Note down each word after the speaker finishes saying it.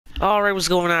Alright, what's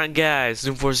going on, guys?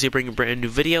 Zoom4Z bringing a brand new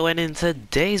video, and in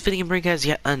today's video, bring guys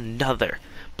yet another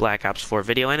Black Ops 4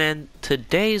 video. And in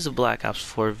today's Black Ops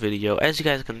 4 video, as you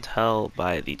guys can tell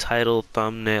by the title,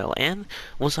 thumbnail, and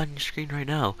what's on your screen right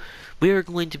now, we are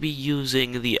going to be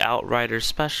using the Outrider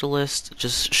Specialist,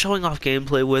 just showing off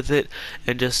gameplay with it,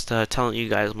 and just telling you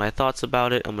guys my thoughts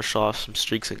about it. I'm going to show off some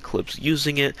streaks and clips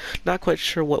using it. Not quite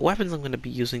sure what weapons I'm going to be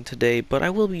using today, but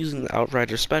I will be using the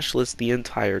Outrider Specialist the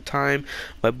entire time.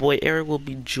 My boy Eric will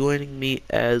be joining me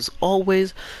as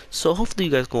always, so hopefully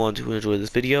you guys go on to enjoy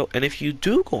this video, and if you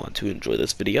do go on to enjoy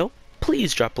this video,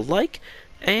 please drop a like,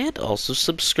 and also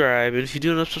subscribe, and if you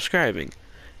do end up subscribing,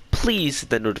 please hit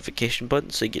that notification button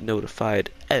so you get notified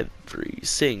every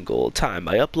single time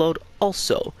I upload.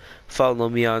 Also, follow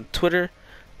me on Twitter,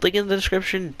 link in the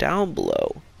description down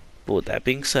below. But with that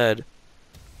being said,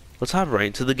 let's hop right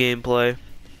into the gameplay.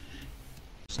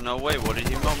 There's no way, what did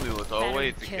he help me with? Oh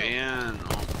wait, the can.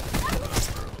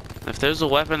 If there's a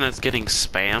weapon that's getting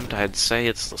spammed, I'd say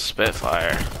it's the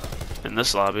Spitfire in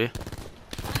this lobby.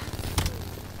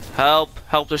 Help!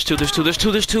 Help! There's two!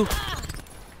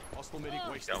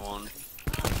 Got one.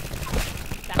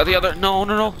 Oh, the other!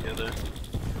 No!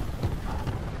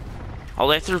 Oh,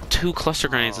 they threw two cluster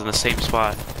grenades in the same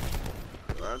spot.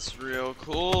 That's real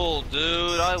cool,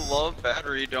 dude. I love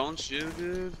battery, don't you,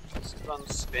 dude? Just on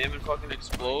spam and fucking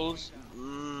explodes.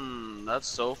 That's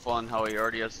so fun how he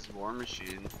already has his war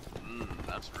machine.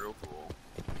 That's real cool.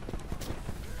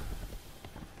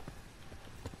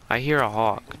 I hear a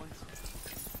hawk.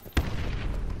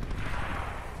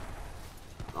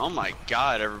 Oh my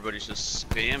god, everybody's just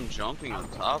spam jumping on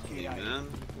top of me, man.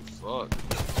 What the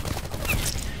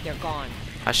fuck? They're gone.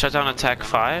 I shut down attack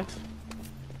 5.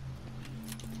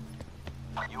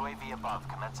 UAV above,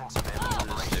 commencing surveillance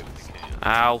operations.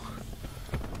 Ow.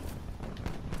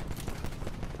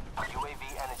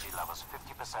 UAV energy levels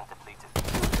 50% depleted.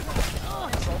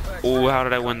 Ooh, how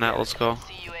did I win that? Let's go.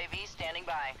 UAV standing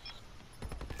by.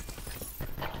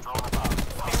 Drone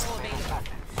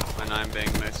above. My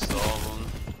 9-bang mixed all of them.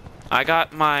 I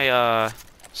got my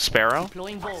Sparrow.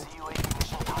 Deploying bolt.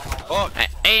 Fuck!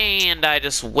 And I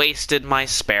just wasted my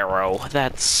Sparrow.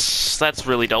 That's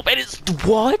really dope. It is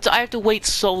what? I have to wait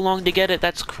so long to get it.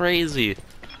 That's crazy.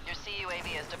 Your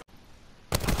CUAV is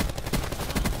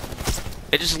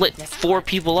It just lit 4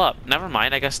 people up. Never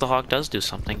mind. I guess the Hawk does do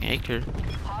something. Acre.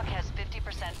 Hawk has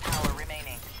 50% power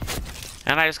remaining.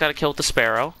 And I just gotta kill with the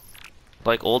Sparrow,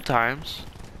 like old times.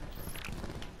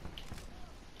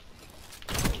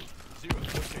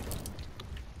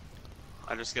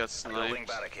 I just got sniped.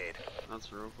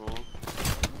 That's real cool.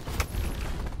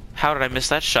 How did I miss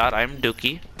that shot? I'm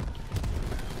Dookie.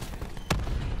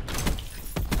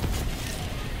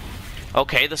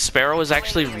 Okay, the Sparrow is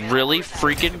actually really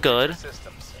freaking good. CUAV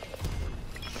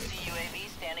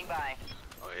standing by.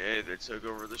 Oh yeah, they took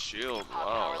over the shield. Hawk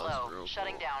Wow, power that's low. real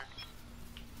Shutting cool. down.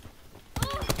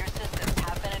 Your systems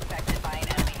have been infected by an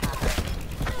enemy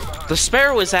hacker. The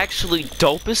Sparrow is actually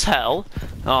dope as hell.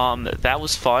 That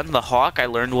was fun. The Hawk, I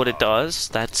learned what it does.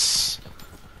 That's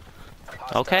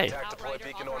okay.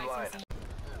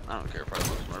 I don't care if I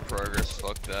lose my progress.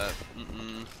 Fuck that.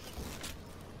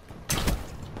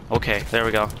 Okay, there we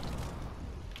go.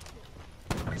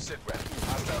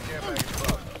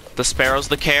 The Sparrow's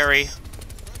the carry.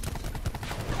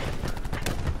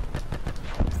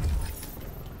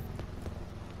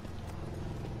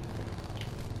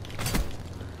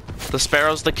 The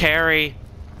Sparrow's the carry.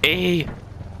 E.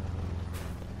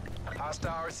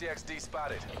 Hostile RCXD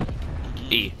spotted.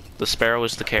 E. The Sparrow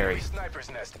is the carry. Sniper's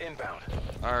nest inbound.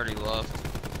 I already left.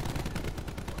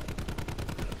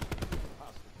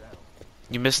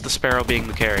 You missed the Sparrow being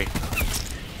the carry.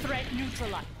 Threat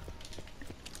neutralized.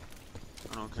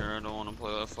 I don't care. I don't want to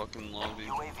play that fucking lobby.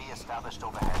 UAV established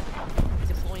overhead.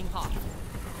 Deploying Hawk.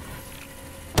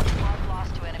 Hawk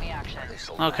lost to enemy action.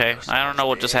 Okay, I don't know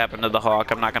what just happened to the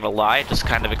Hawk. I'm not gonna lie. It just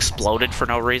kind of exploded for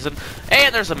no reason.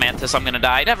 And there's a Mantis. I'm gonna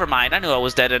die. Never mind. I knew I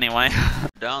was dead anyway.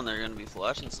 Down there, gonna be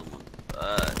flashing someone.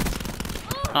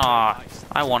 Aw,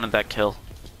 I wanted that kill.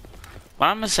 But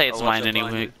I'm gonna say it's Oh, watch mine out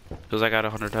behind anyway, because I got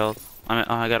 100 health.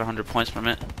 I got 100 points from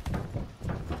it.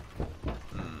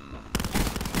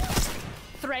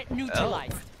 Threat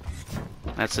neutralized.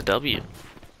 That's a W.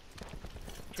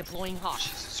 Deploying Hawk.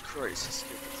 Jesus Christ, this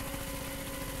kid.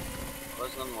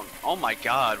 Where's another one? Oh my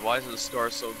god, why is the scar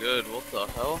so good? What the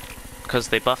hell? Because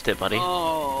they buffed it, buddy.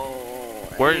 Oh.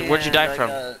 Where'd you die and I from?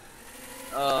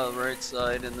 got, right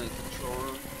side in the control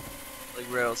room. Like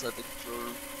right outside the control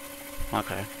room.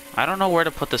 Okay. I don't know where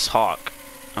to put this Hawk.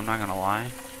 I'm not gonna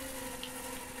lie.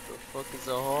 The fuck is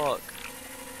a hawk?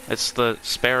 It's the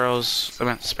Sparrows. I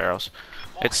meant Sparrows.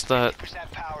 It's the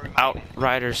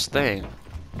Outriders thing.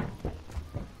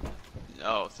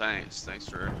 Oh, thanks. Thanks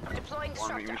for Deploying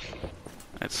warming me. disruptor.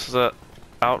 It's the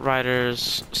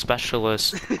Outriders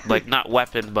specialist, like not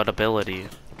weapon but ability.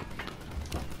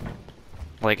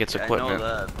 Like it's Yeah, equipment. I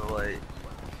know that, but like,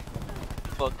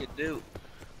 fuck it, dude.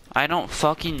 I don't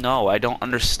fucking know. I don't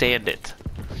understand it.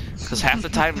 Because half the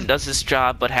time it does its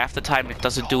job, but half the time it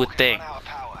doesn't do a thing.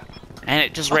 And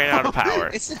it just ran out of power.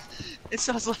 It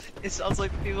sounds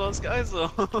like people on Sky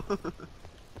Zone.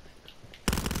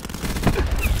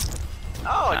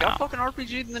 Oh, I got Ow. fucking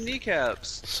RPG'd in the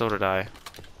kneecaps. So did I.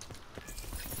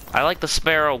 I like the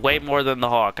Sparrow way more than the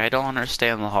Hawk. I don't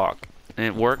understand the Hawk. And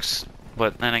it works,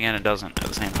 but then again it doesn't at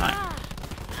the same time.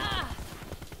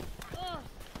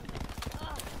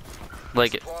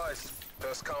 Like,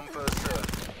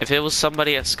 if it was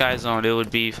somebody at Sky Zone, it would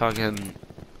be fucking...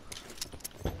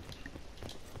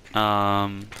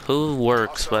 who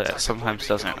works but sometimes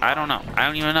doesn't. I don't know. I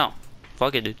don't even know.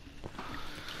 Fuck it, dude.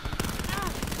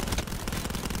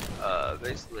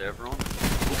 Basically everyone.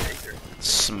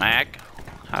 Smack.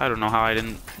 I don't know how I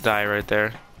didn't die right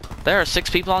there. There are 6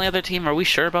 people on the other team. Are we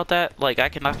sure about that? Like, I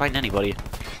cannot find anybody.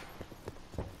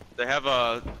 They have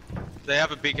a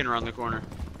beacon around the corner.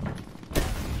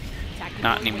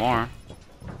 Not anymore.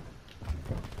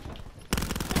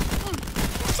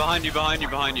 Behind you, behind you,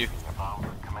 behind you.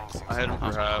 I hit him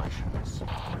for half.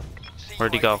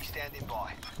 Where'd he go?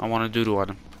 I want to doodle on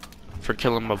him. For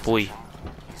killing my boy.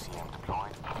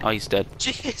 Oh, he's dead.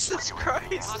 Jesus Christ,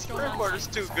 this recorder's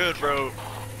too good, bro.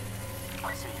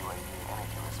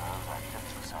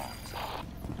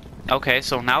 Okay,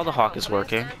 so now the Hawk is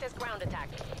working.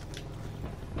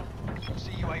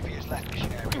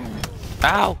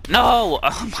 Ow! No!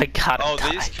 Oh my god, Oh,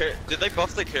 I these died. did they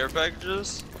buff the care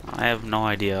packages? I have no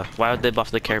idea. Why would they buff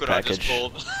the care Look what I just package?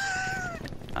 pulled.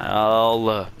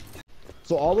 Oh,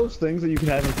 So all those things that you can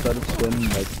have instead of spin,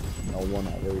 like, one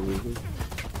not very easy.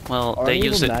 well, Are they any of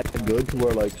use them it. that good to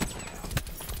where, like,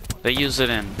 They use it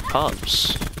in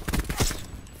pubs.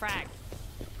 Frag.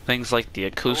 Things like the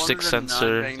acoustic I wanted to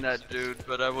sensor non-bang that dude,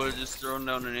 but I would have just thrown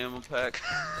down an ammo pack.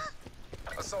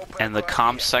 and the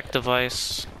ComSec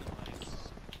device.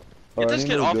 are Get this any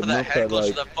kid of off them of good that enough head that, glitch like,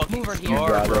 with that fucking Mover here. scar,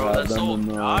 You'd rather bro. have That's them so than,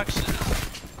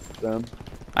 obnoxious. them?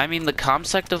 I mean, the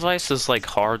ComSec device is like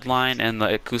hardline, and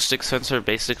the acoustic sensor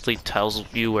basically tells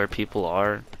you where people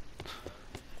are.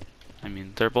 I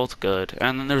mean, they're both good.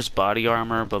 And then there's body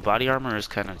armor, but body armor is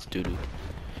kind of doo-doo.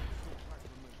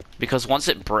 Because once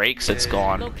it breaks, it's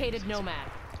gone. Located Nomad.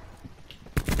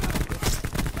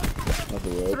 Not the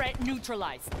road. Threat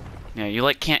neutralized. Yeah, you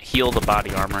like can't heal the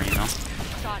body armor, you know?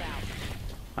 Shot out.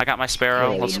 I got my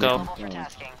Sparrow, Yeah, let's you go. know. For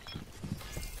tasking.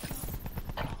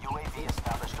 UAV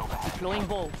established overhead. Deploying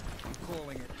bolt.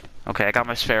 Okay, I got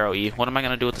my Sparrow E. What am I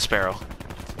gonna do with the Sparrow?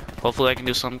 Hopefully I can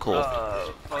do something cool.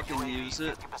 Fucking use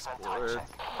it. 50% Or- time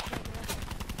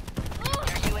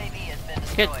check. Your UAV has been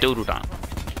Get destroyed. doodled on.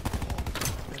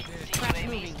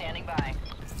 UAV standing by.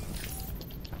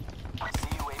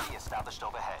 CUAV established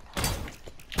overhead.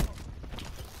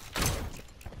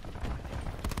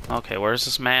 Okay, where's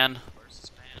this man?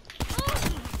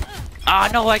 Ah,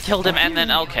 no, I killed him, and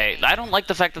then, okay. I don't like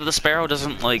the fact that the Sparrow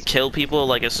doesn't, like, kill people,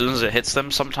 like, as soon as it hits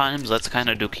them sometimes. That's kind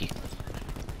of dookie.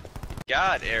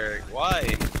 God, Eric, why?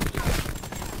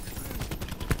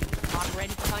 Not ready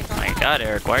to find My god,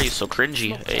 Eric, why are you so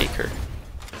cringy, Acre?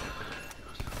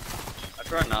 I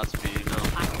try not to be, you know.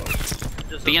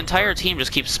 Just The as a entire part. team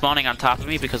just keeps spawning on top of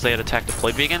me because they had attacked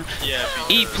deployed beacon. Yeah.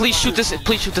 E, please shoot this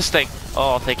thing.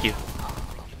 Oh, thank you.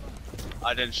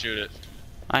 I didn't shoot it.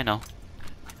 I know.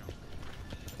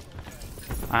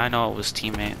 I know it was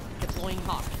teammate. Deploying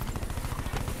Hawk.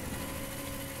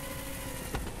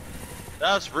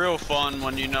 That's real fun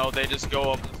when you know they just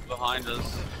go up behind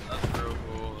us. That's real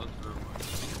cool. That's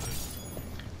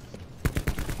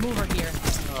real Mover here.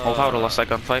 Oh, if I would've lost that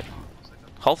gunfight.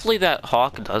 Hopefully that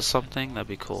Hawk does something, that'd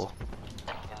be cool.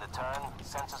 In the turn,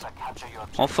 sensors that capture your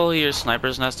Hopefully your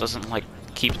sniper's nest doesn't, like,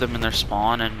 keep them in their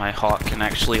spawn and my Hawk can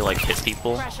actually, like, hit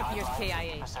people Crash appears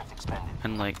KIA. percent expended.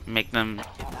 and, like, make them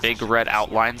big red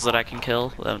outlines that I can kill.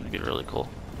 That would be really cool.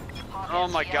 Oh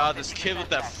my god, this kid with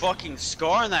that fucking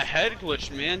scar and that head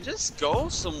glitch, man. Just go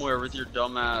somewhere with your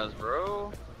dumb ass,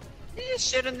 bro. You just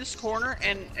sit in this corner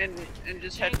and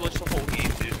just head glitch the whole game,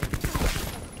 dude.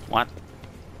 What?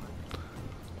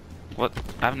 What?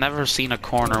 I've never seen a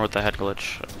corner with a head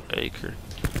glitch, Acre.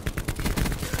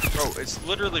 Bro, it's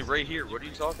literally right here. What are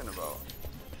you talking about?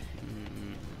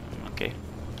 Okay.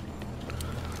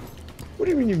 What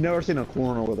do you mean you've never seen a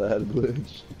corner with a head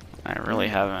glitch? I really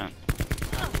haven't.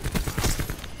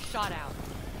 Shot out.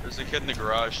 There's a kid in the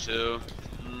garage too.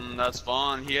 That's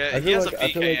fun. He I has feel a like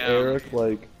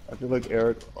PKM. I feel like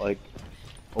Eric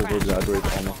over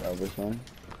exaggerates almost everything.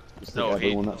 Just like No,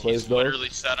 everyone that plays he's those. literally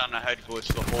sat on a head glitch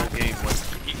the whole game.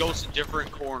 Like he goes to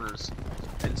different corners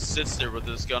and sits there with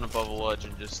his gun above a ledge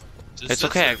and just It's sits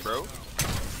okay. there, bro.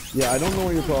 Yeah, I don't know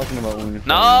what you're talking about when you're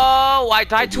No, saying I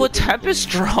died to a different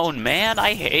Tempest things. drone, man.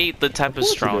 I hate the Tempest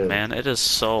course you drone, did. man. It is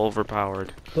so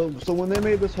overpowered. So when they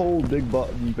made this whole big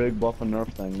buff and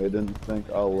nerf thing, they didn't think,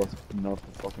 oh, let's nerf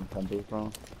the fucking Tempest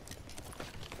drone.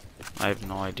 I have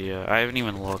no idea. I haven't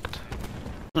even looked.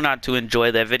 Not to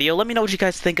enjoy that video, let me know what you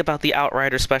guys think about the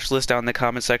Outrider specialist down in the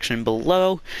comment section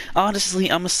below. Honestly,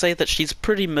 I'm gonna say that she's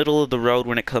pretty middle of the road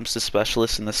when it comes to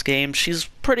specialists in this game. She's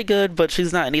pretty good, but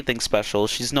she's not anything special.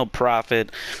 She's no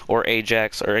Prophet or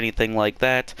Ajax or anything like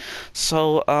that.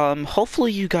 So,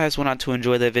 hopefully you guys went on to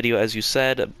enjoy that video as you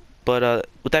said. But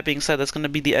with that being said, that's gonna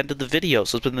be the end of the video.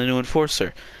 So it's been the New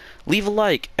Enforcer. Leave a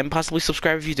like and possibly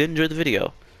subscribe if you did enjoy the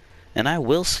video. And I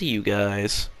will see you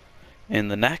guys in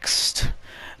the next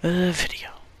video.